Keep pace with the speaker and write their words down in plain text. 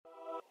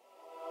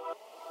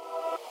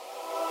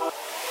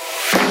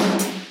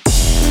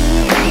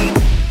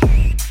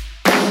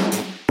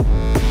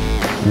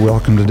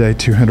Welcome to day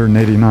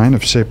 289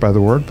 of Shaped by the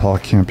Word. Paul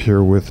Kemp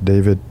here with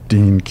David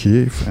Dean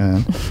Keefe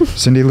and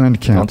Cindy Lynn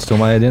Kemp. Don't steal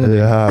my identity.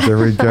 Yeah, there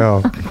we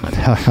go.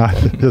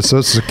 Your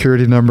social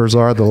security numbers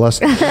are the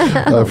last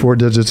 4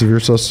 digits of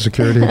your social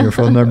security and your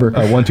phone number.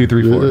 1, 2,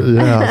 3, 4.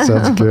 Yeah,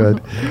 sounds good.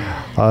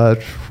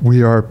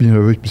 We are,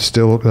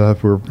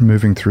 we're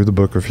moving through the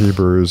book of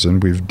Hebrews,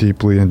 and we've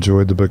deeply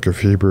enjoyed the book of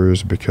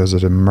Hebrews because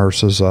it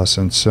immerses us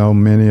in so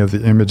many of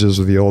the images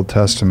of the Old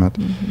Testament.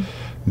 Mm-hmm.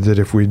 That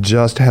if we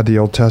just had the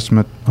Old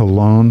Testament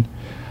alone,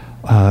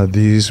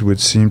 these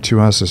would seem to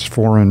us as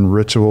foreign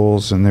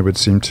rituals, and they would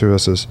seem to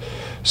us as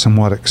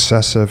somewhat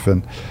excessive,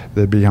 and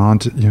they're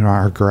beyond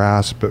our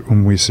grasp. But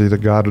when we see that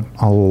God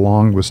all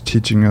along was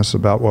teaching us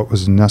about what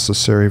was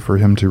necessary for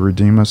Him to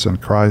redeem us in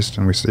Christ,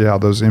 and we see how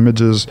those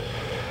images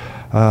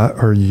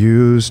are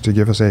used to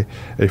give us a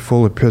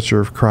fuller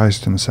picture of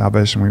Christ and the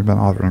salvation we've been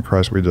offered in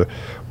Christ,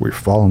 we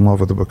fall in love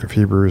with the book of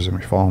Hebrews, and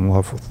we fall in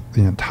love with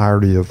the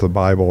entirety of the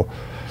Bible.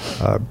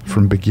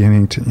 From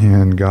beginning to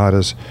end, God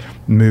is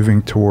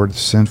moving toward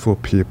sinful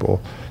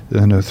people,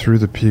 through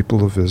the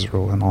people of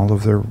Israel and all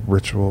of their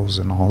rituals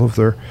and all of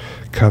their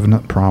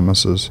covenant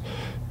promises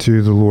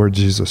to the Lord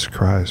Jesus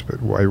Christ,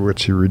 but by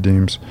which He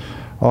redeems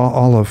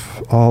all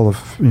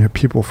of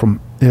people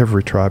from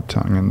every tribe,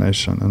 tongue, and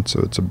nation. And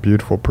so it's a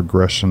beautiful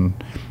progression,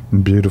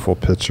 beautiful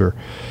picture.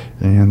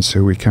 And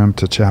so we come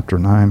to chapter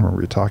 9, where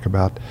we talk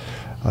about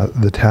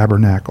the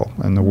tabernacle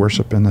and the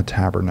worship in the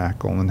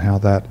tabernacle, and how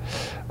that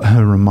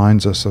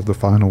reminds us of the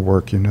final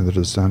work that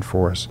is done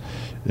for us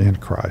in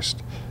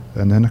Christ.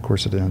 And then, of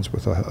course, it ends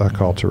with a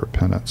call to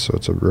repentance. So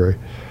it's a very,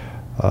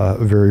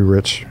 very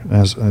rich,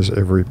 as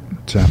every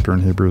chapter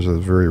in Hebrews is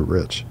a very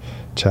rich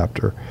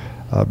chapter.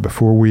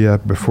 Before we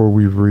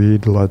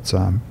read, let's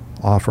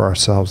offer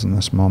ourselves in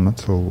this moment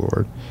to the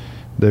Lord.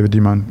 David, do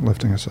you mind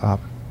lifting us up?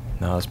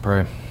 No, let's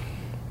pray.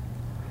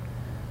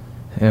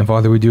 And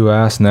Father, we do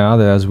ask now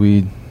that as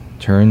we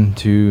turn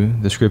to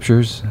the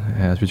Scriptures,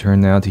 as we turn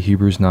now to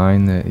Hebrews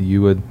 9, that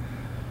you would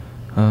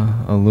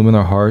illumine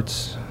our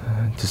hearts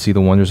to see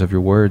the wonders of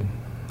your word.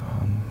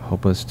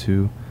 Help us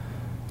to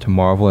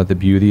marvel at the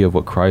beauty of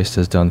what Christ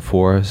has done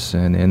for us,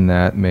 and in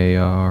that may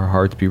our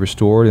hearts be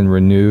restored and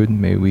renewed.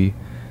 May we,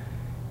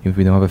 if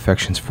we don't have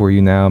affections for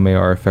you now, may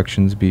our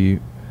affections be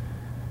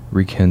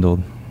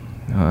rekindled.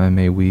 And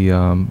may we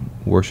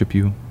worship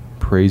you,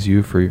 praise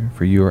you, for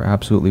you are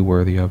absolutely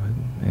worthy of it.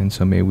 And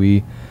so may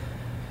we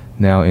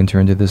now enter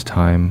into this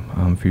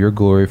time for your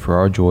glory, for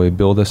our joy.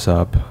 Build us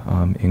up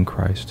in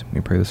Christ.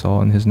 We pray this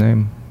all in His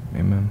name.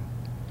 Amen.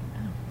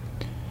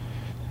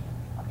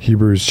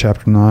 Hebrews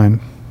chapter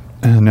 9.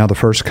 And now the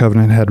first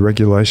covenant had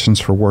regulations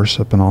for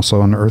worship and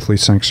also an earthly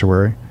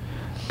sanctuary.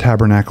 The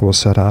tabernacle was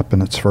set up.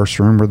 In its first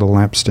room were the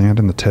lampstand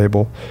and the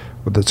table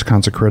with its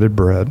consecrated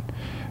bread.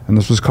 And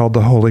this was called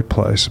the holy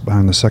place.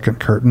 Behind the second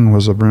curtain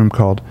was a room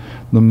called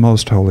the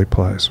most holy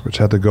place, which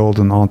had the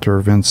golden altar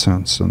of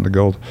incense and the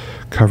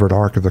gold-covered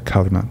ark of the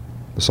covenant.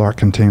 This ark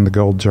contained the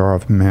gold jar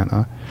of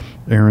manna,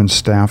 Aaron's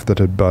staff that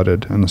had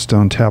budded, and the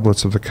stone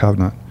tablets of the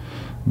covenant.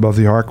 Above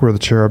the ark were the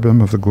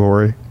cherubim of the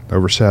glory,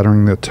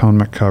 overshadowing the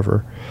atonement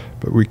cover,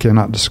 but we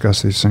cannot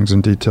discuss these things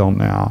in detail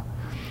now.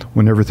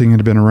 When everything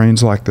had been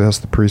arranged like this,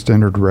 the priest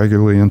entered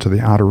regularly into the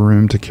outer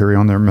room to carry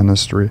on their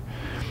ministry.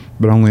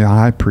 But only a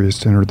high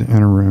priest entered the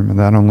inner room, and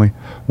that only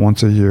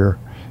once a year,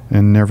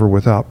 and never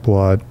without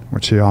blood,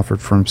 which he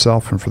offered for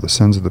himself and for the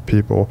sins of the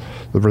people,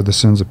 for the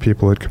sins the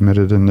people had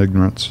committed in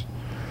ignorance.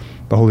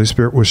 The Holy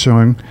Spirit was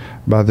showing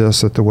by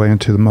this that the way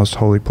into the most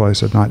holy place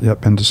had not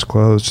yet been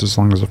disclosed as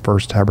long as the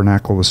first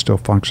tabernacle was still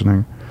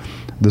functioning.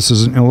 This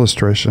is an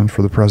illustration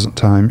for the present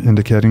time,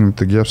 indicating that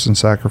the gifts and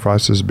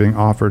sacrifices being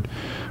offered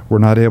were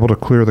not able to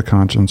clear the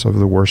conscience of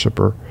the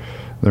worshiper.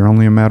 They're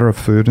only a matter of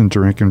food and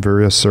drink and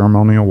various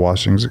ceremonial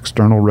washings,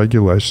 external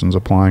regulations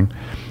applying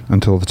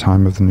until the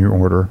time of the new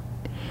order.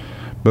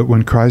 But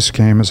when Christ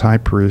came as high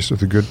priest of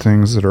the good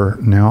things that are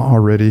now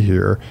already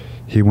here,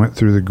 he went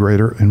through the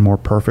greater and more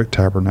perfect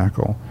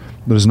tabernacle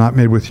that is not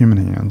made with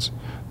human hands,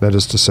 that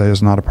is to say,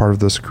 is not a part of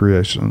this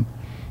creation.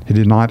 He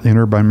did not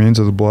enter by means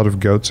of the blood of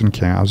goats and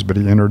calves, but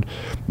he entered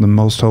the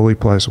most holy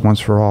place once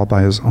for all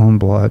by his own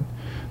blood,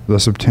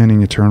 thus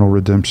obtaining eternal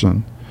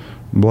redemption.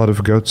 Blood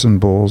of goats and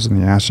bulls and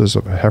the ashes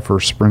of a heifer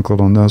sprinkled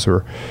on those who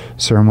are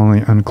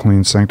ceremonially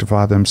unclean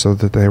sanctify them so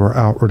that they were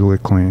outwardly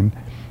clean.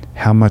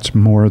 How much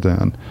more,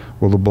 then,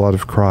 will the blood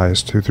of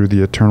Christ, who through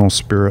the eternal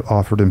Spirit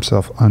offered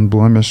himself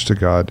unblemished to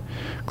God,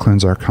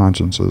 cleanse our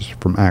consciences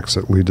from acts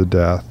that lead to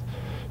death,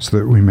 so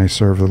that we may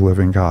serve the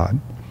living God?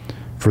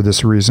 For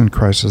this reason,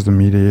 Christ is the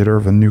mediator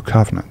of a new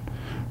covenant,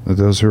 that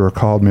those who are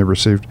called may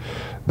receive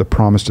the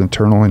promised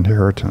eternal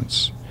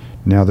inheritance,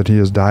 now that he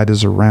has died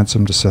as a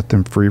ransom to set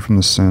them free from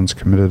the sins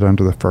committed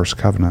under the first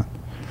covenant.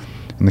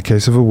 In the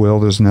case of a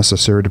will, it is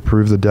necessary to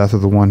prove the death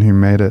of the one who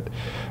made it,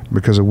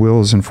 because a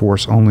will is in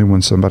force only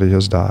when somebody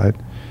has died.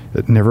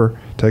 It never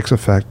takes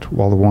effect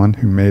while the one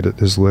who made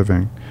it is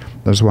living.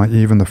 That's why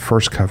even the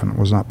first covenant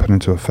was not put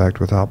into effect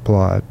without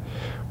blood.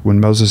 When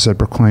Moses had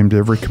proclaimed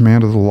every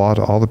command of the law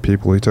to all the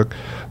people, he took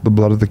the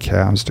blood of the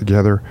calves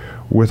together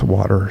with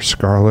water,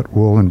 scarlet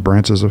wool, and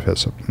branches of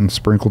hyssop, and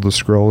sprinkled the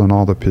scroll on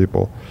all the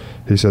people.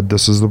 He said,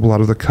 "This is the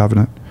blood of the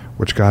covenant,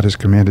 which God has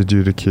commanded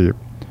you to keep."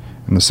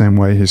 In the same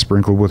way, he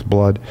sprinkled with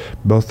blood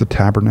both the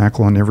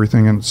tabernacle and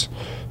everything in its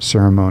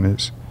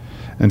ceremonies.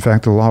 In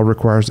fact, the law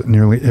requires that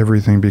nearly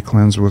everything be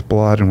cleansed with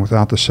blood, and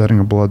without the shedding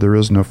of blood there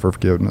is no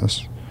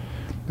forgiveness.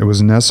 It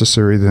was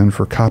necessary then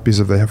for copies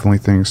of the heavenly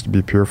things to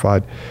be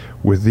purified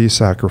with these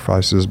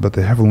sacrifices, but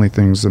the heavenly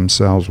things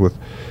themselves with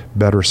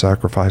better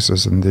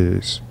sacrifices than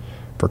these.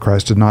 For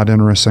Christ did not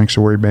enter a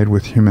sanctuary made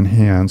with human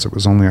hands. It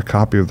was only a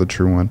copy of the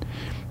true one.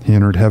 He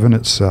entered heaven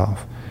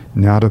itself,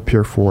 now to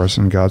appear for us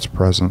in God's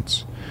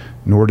presence.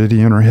 Nor did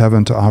he enter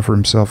heaven to offer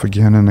himself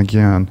again and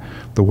again,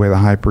 the way the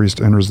high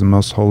priest enters the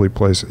most holy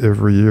place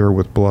every year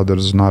with blood that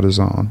is not his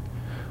own.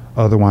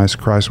 Otherwise,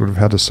 Christ would have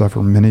had to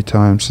suffer many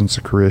times since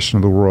the creation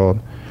of the world.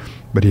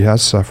 But he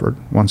has suffered,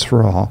 once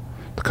for all,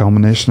 the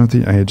culmination of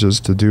the ages,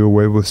 to do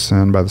away with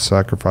sin by the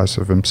sacrifice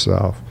of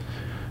himself.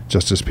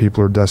 Just as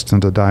people are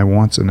destined to die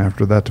once and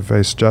after that to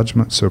face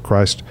judgment, so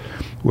Christ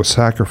was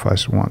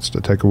sacrificed once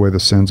to take away the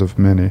sins of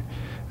many.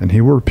 And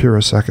he will appear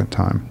a second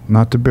time,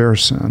 not to bear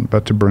sin,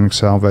 but to bring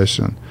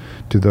salvation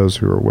to those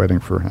who are waiting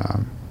for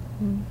him.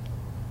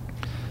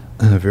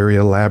 And a very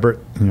elaborate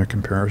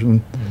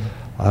comparison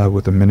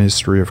with the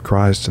ministry of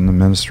Christ and the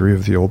ministry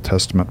of the Old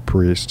Testament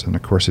priest. And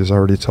of course, he's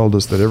already told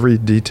us that every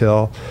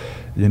detail,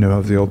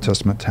 of the Old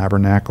Testament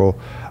tabernacle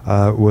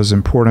was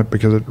important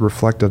because it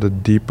reflected a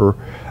deeper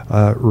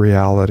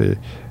reality.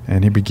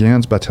 And he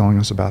begins by telling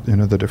us about,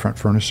 the different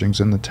furnishings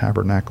in the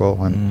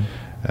tabernacle, and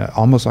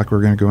almost like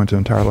we're going to go into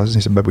entire lessons.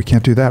 He said, but we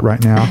can't do that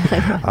right now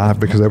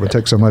because that would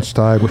take so much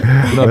time. We don't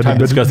have time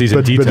to discuss these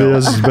in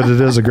detail. But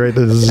it is a great.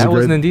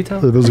 Wasn't in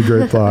detail. It was a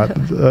great thought.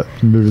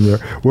 Moving there.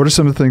 What are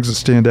some of the things that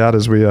stand out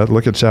as we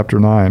look at chapter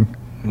 9?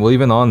 Well,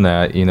 even on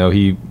that,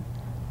 he,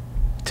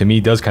 to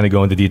me, does kind of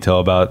go into detail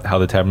about how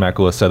the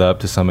tabernacle is set up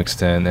to some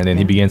extent, and then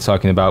he begins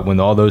talking about when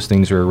all those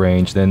things are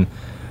arranged, then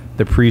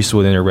the priest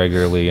would enter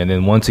regularly, and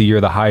then once a year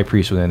the high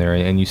priest would enter,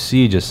 and you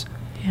see just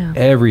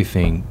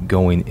everything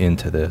going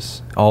into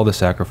this, all the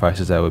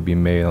sacrifices that would be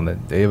made on the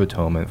Day of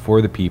Atonement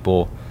for the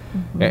people,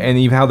 and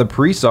even how the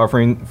priest's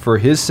offering for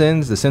his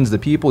sins, the sins of the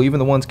people, even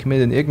the ones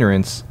committed in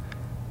ignorance.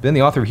 Then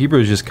the author of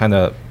Hebrews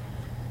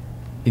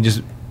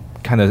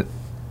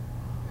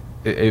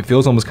it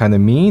feels almost kind of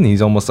mean.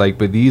 He's almost like,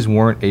 but these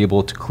weren't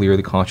able to clear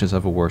the conscience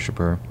of the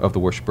worshiper.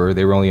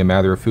 They were only a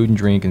matter of food and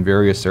drink and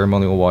various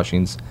ceremonial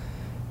washings,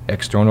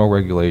 external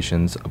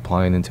regulations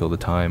applying until the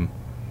time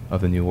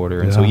of the new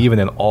order. And so even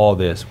in all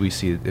this, we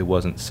see it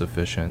wasn't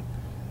sufficient,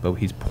 but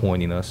he's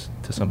pointing us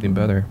to something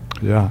better.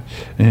 Yeah,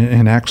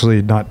 and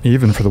actually not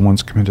even for the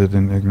ones committed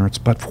in ignorance,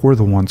 but for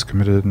the ones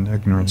committed in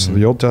ignorance. So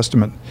the Old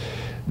Testament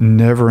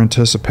never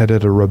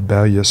anticipated a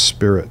rebellious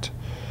spirit.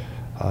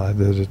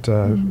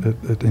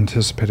 It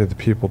anticipated the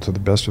people, to the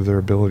best of their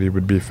ability,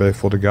 would be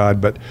faithful to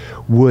God, but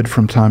would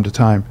from time to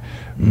time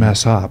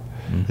mess up,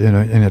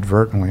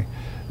 inadvertently.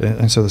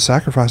 And so the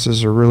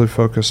sacrifices are really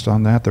focused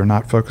on that. They're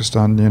not focused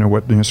on,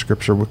 what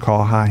Scripture would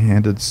call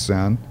high-handed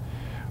sin,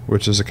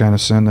 which is a kind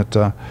of sin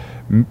that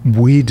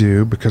we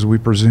do because we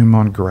presume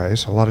on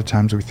grace. A lot of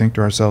times we think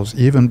to ourselves,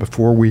 even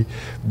before we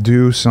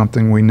do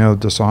something we know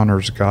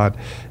dishonors God,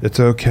 it's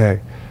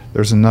okay.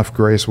 There's enough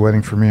grace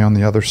waiting for me on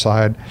the other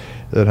side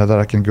that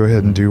I can go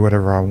ahead and do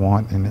whatever I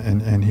want,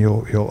 and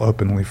He'll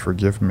openly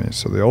forgive me.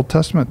 So the Old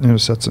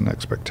Testament, sets an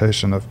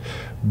expectation of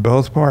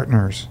both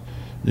partners,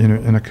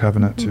 in a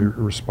covenant to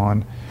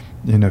respond,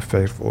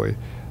 faithfully.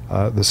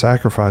 The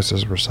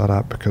sacrifices were set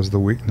up because of the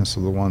weakness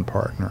of the one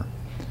partner.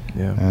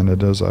 Yeah. And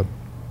it is an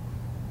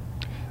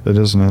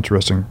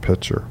interesting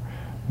picture,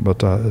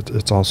 but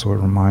it's also a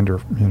reminder,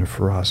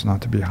 for us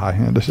not to be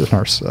high-handed in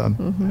our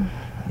sin,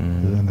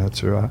 and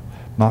to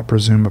not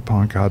presume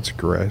upon God's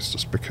grace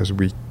just because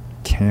we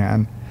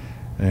can,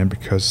 and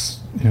because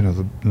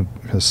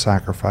His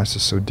sacrifice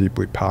is so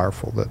deeply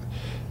powerful that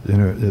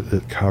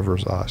it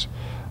covers us.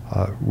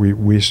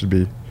 We should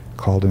be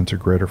called into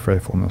greater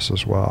faithfulness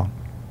as well.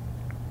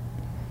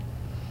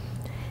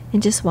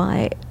 And just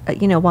why,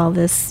 while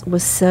this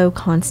was so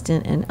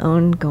constant and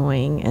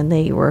ongoing, and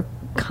they were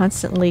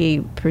constantly,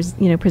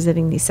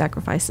 presenting these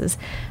sacrifices,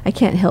 I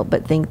can't help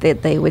but think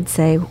that they would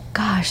say,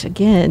 gosh,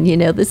 again,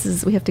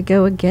 we have to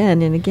go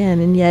again and again.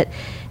 And yet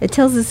it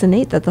tells us in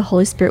 8 that the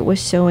Holy Spirit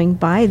was showing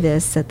by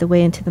this that the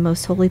way into the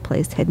most holy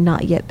place had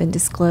not yet been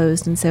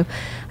disclosed. And so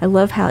I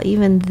love how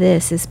even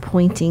this is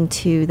pointing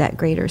to that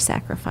greater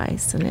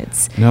sacrifice. And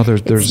it's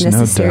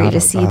necessary to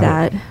see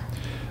that.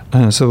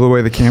 So the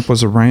way the camp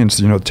was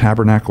arranged, the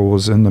tabernacle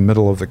was in the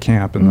middle of the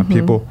camp, and the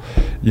people,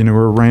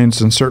 were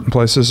arranged in certain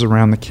places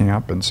around the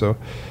camp. And so,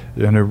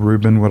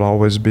 Reuben would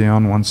always be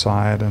on one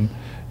side, and,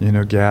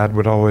 Gad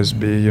would always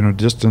be,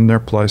 just in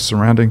their place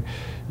surrounding,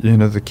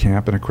 the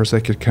camp. And of course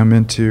they could come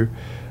into,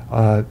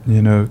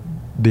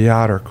 the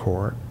outer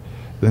court,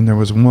 Then there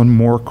was one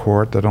more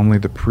court that only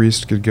the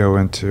priest could go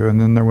into,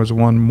 and then there was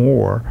one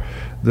more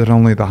that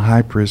only the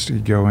high priest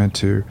could go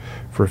into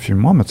for a few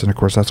moments. And of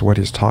course, that's what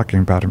he's talking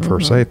about in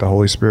verse 8. The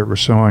Holy Spirit was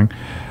showing,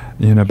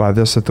 by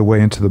this that the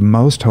way into the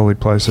most holy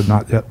place had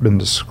not yet been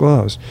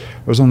disclosed.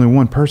 There was only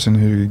one person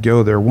who could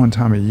go there one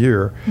time a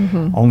year,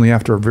 only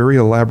after very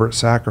elaborate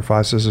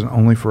sacrifices and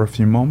only for a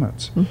few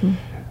moments.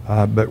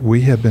 But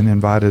we have been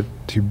invited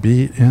to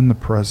be in the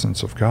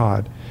presence of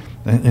God.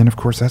 And of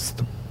course, that's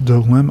the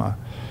dilemma.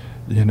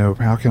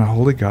 How can a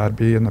holy God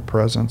be in the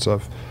presence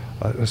of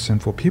a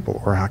sinful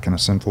people? Or how can a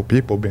sinful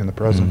people be in the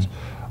presence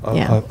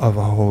of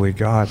a holy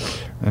God?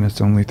 And it's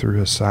only through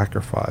his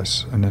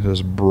sacrifice. And it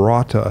has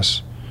brought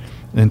us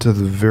into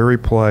the very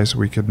place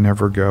we could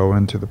never go,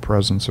 into the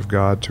presence of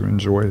God, to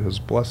enjoy his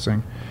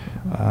blessing,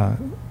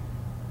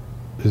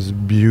 his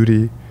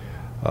beauty,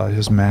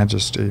 his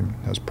majesty,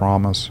 his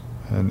promise,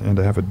 and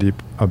to have a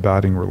deep,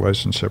 abiding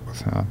relationship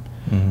with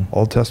him.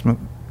 Old Testament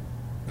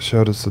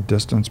showed us the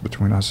distance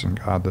between us and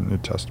God. The New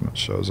Testament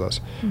shows us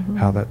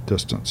how that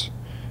distance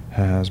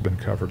has been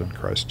covered in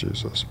Christ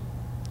Jesus.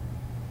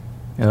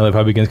 And I love how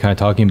he begins kind of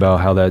talking about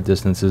how that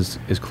distance is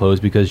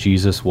closed because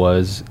Jesus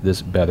was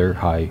this better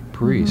high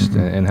priest,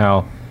 and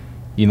how,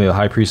 the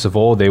high priests of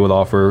old, they would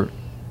offer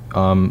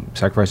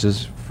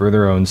sacrifices for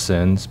their own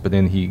sins, but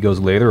then he goes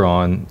later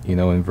on,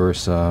 in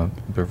verse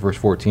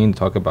 14, to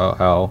talk about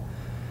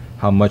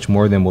how much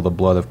more then will the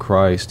blood of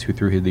Christ, who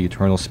through the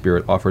eternal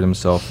Spirit offered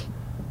himself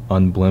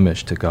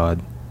unblemished to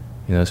God.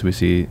 So we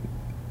see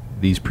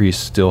these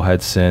priests still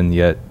had sin,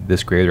 yet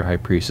this greater high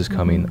priest is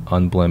coming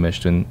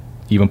unblemished. And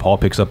even Paul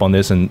picks up on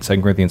this in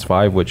 2 Corinthians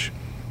 5, which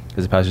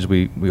is a passage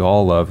we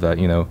all love, that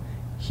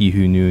he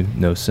who knew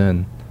no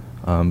sin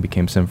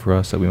became sin for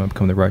us, that we might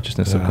become the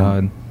righteousness of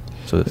God.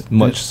 So it's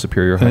much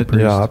superior high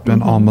priest.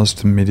 And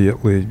almost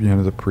immediately,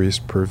 the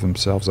priests prove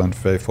themselves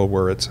unfaithful,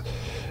 where it's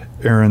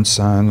Aaron's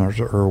son,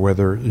 or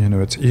whether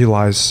it's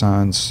Eli's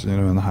sons,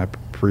 and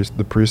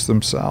the priests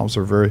themselves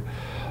are very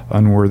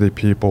unworthy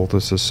people.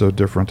 This is so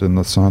different in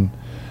the Son,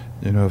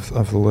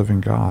 of the living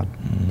God,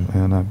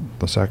 and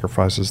the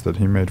sacrifices that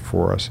he made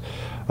for us.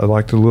 I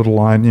like the little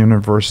line, in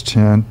verse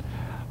 10,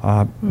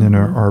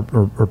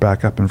 or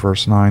back up in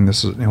verse 9.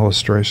 This is an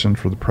illustration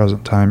for the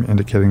present time,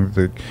 indicating that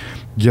the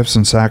gifts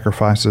and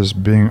sacrifices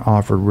being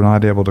offered were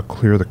not able to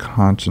clear the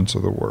conscience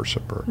of the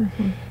worshiper.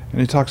 And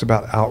he talks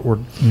about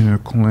outward,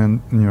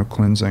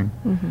 cleansing.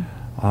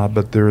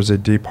 But there is a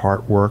deep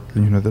heart work,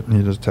 that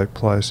needed to take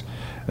place.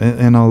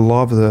 And I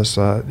love this,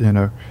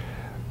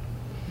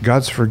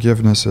 God's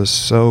forgiveness is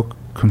so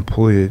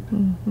complete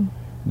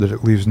that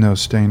it leaves no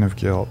stain of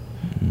guilt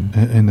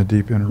in the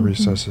deep inner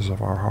recesses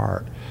of our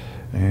heart.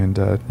 And,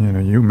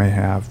 you may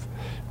have,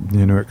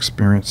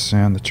 experienced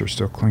sin that you're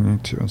still clinging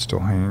to and still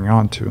hanging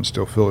on to and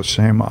still feel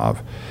ashamed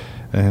of.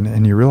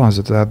 And you realize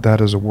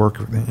that is a work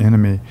of the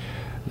enemy,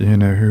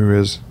 who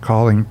is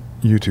calling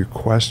you to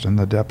question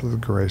the depth of the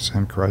grace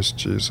in Christ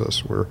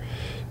Jesus, where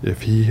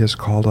if he has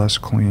called us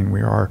clean,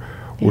 we are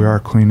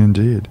clean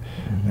indeed.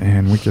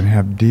 And we can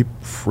have deep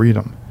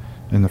freedom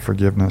in the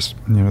forgiveness,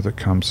 that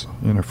comes,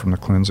 from the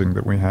cleansing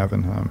that we have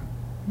in him.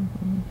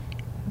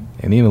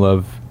 And even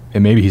love,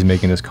 and maybe he's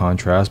making this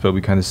contrast, but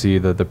we kind of see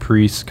the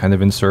priest kind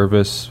of in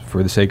service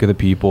for the sake of the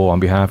people, on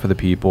behalf of the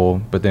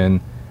people, but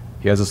then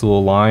he has this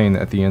little line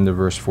at the end of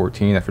verse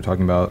 14 after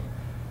talking about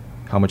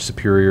how much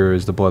superior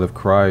is the blood of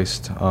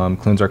Christ,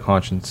 cleanse our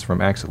conscience from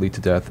acts that lead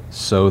to death,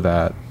 so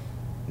that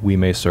we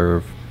may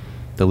serve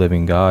the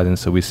living God. And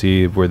so we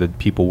see where the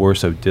people were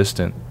so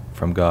distant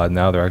from God,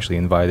 now they're actually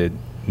invited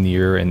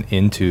near and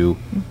into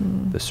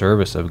the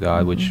service of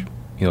God, which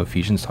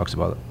Ephesians talks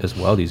about as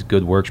well, these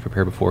good works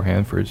prepared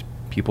beforehand for his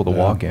people to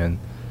walk in.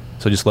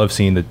 So I just love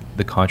seeing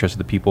the contrast of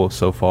the people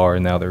so far,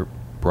 and now they're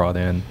brought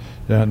in.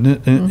 Yeah,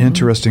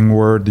 interesting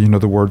word,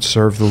 the word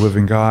serve the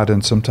living God.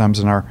 And sometimes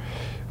in our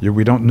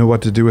we don't know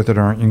what to do with it in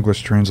our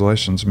English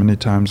translations. Many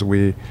times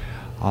we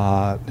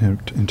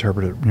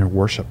interpret it,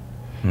 worship,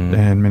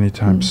 and many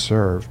times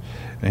serve.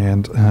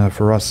 And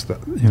for us,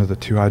 the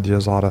two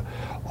ideas ought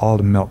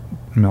to melt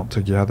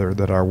together.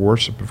 That our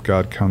worship of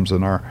God comes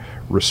in our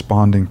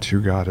responding to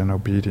God in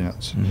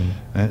obedience,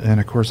 and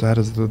of course that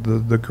is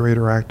the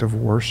greater act of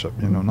worship.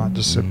 Not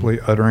just simply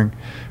uttering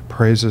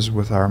praises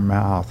with our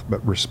mouth,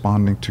 but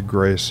responding to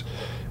grace,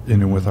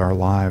 with our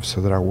lives,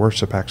 so that our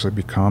worship actually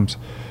becomes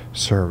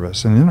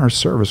service. And in our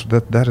service,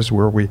 that is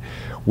where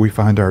we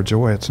find our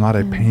joy. It's not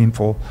a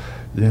painful,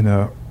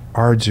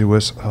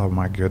 arduous, oh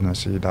my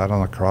goodness, he died on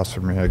the cross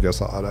for me, I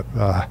guess I ought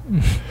to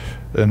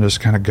and just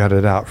kind of gut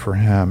it out for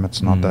him.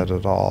 It's not that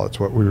at all. It's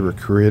what we were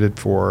created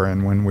for.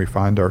 And when we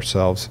find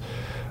ourselves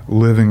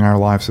living our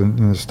lives in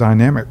this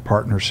dynamic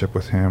partnership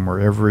with him, where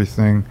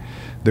everything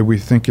that we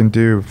think and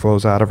do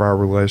flows out of our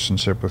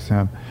relationship with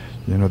him,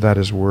 that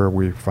is where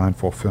we find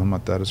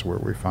fulfillment. That is where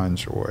we find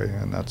joy,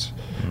 and that's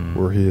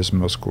where he is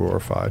most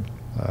glorified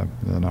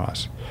in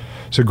us.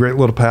 It's a great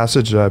little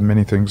passage.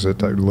 Many things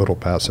that little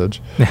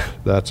passage.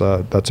 That's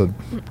a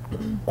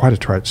quite a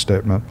trite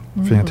statement.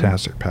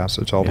 Fantastic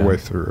passage all the way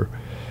through,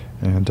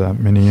 and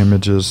many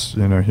images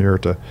here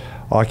to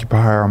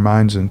occupy our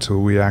minds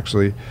until we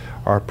actually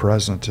are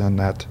present in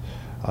that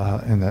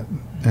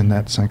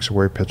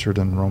sanctuary pictured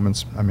in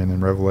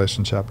in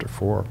Revelation chapter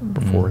 4,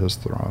 before His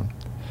throne.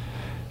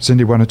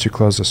 Cindy, why don't you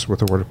close us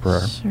with a word of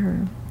prayer?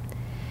 Sure.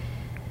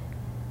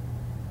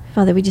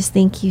 Father, we just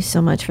thank you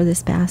so much for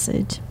this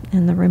passage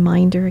and the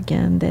reminder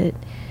again that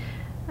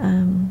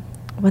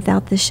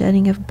without the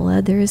shedding of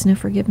blood, there is no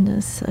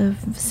forgiveness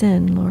of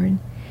sin, Lord.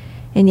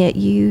 And yet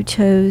you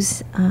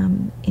chose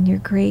in your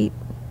great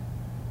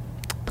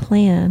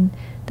plan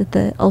that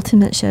the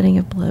ultimate shedding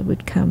of blood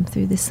would come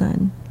through the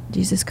Son,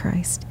 Jesus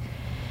Christ.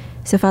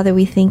 So, Father,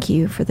 we thank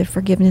you for the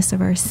forgiveness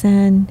of our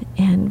sin,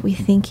 and we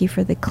thank you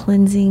for the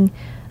cleansing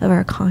of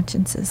our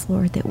consciences,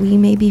 Lord, that we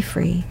may be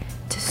free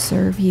to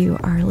serve you,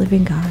 our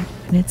living God.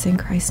 And it's in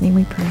Christ's name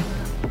we pray.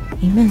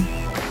 Amen.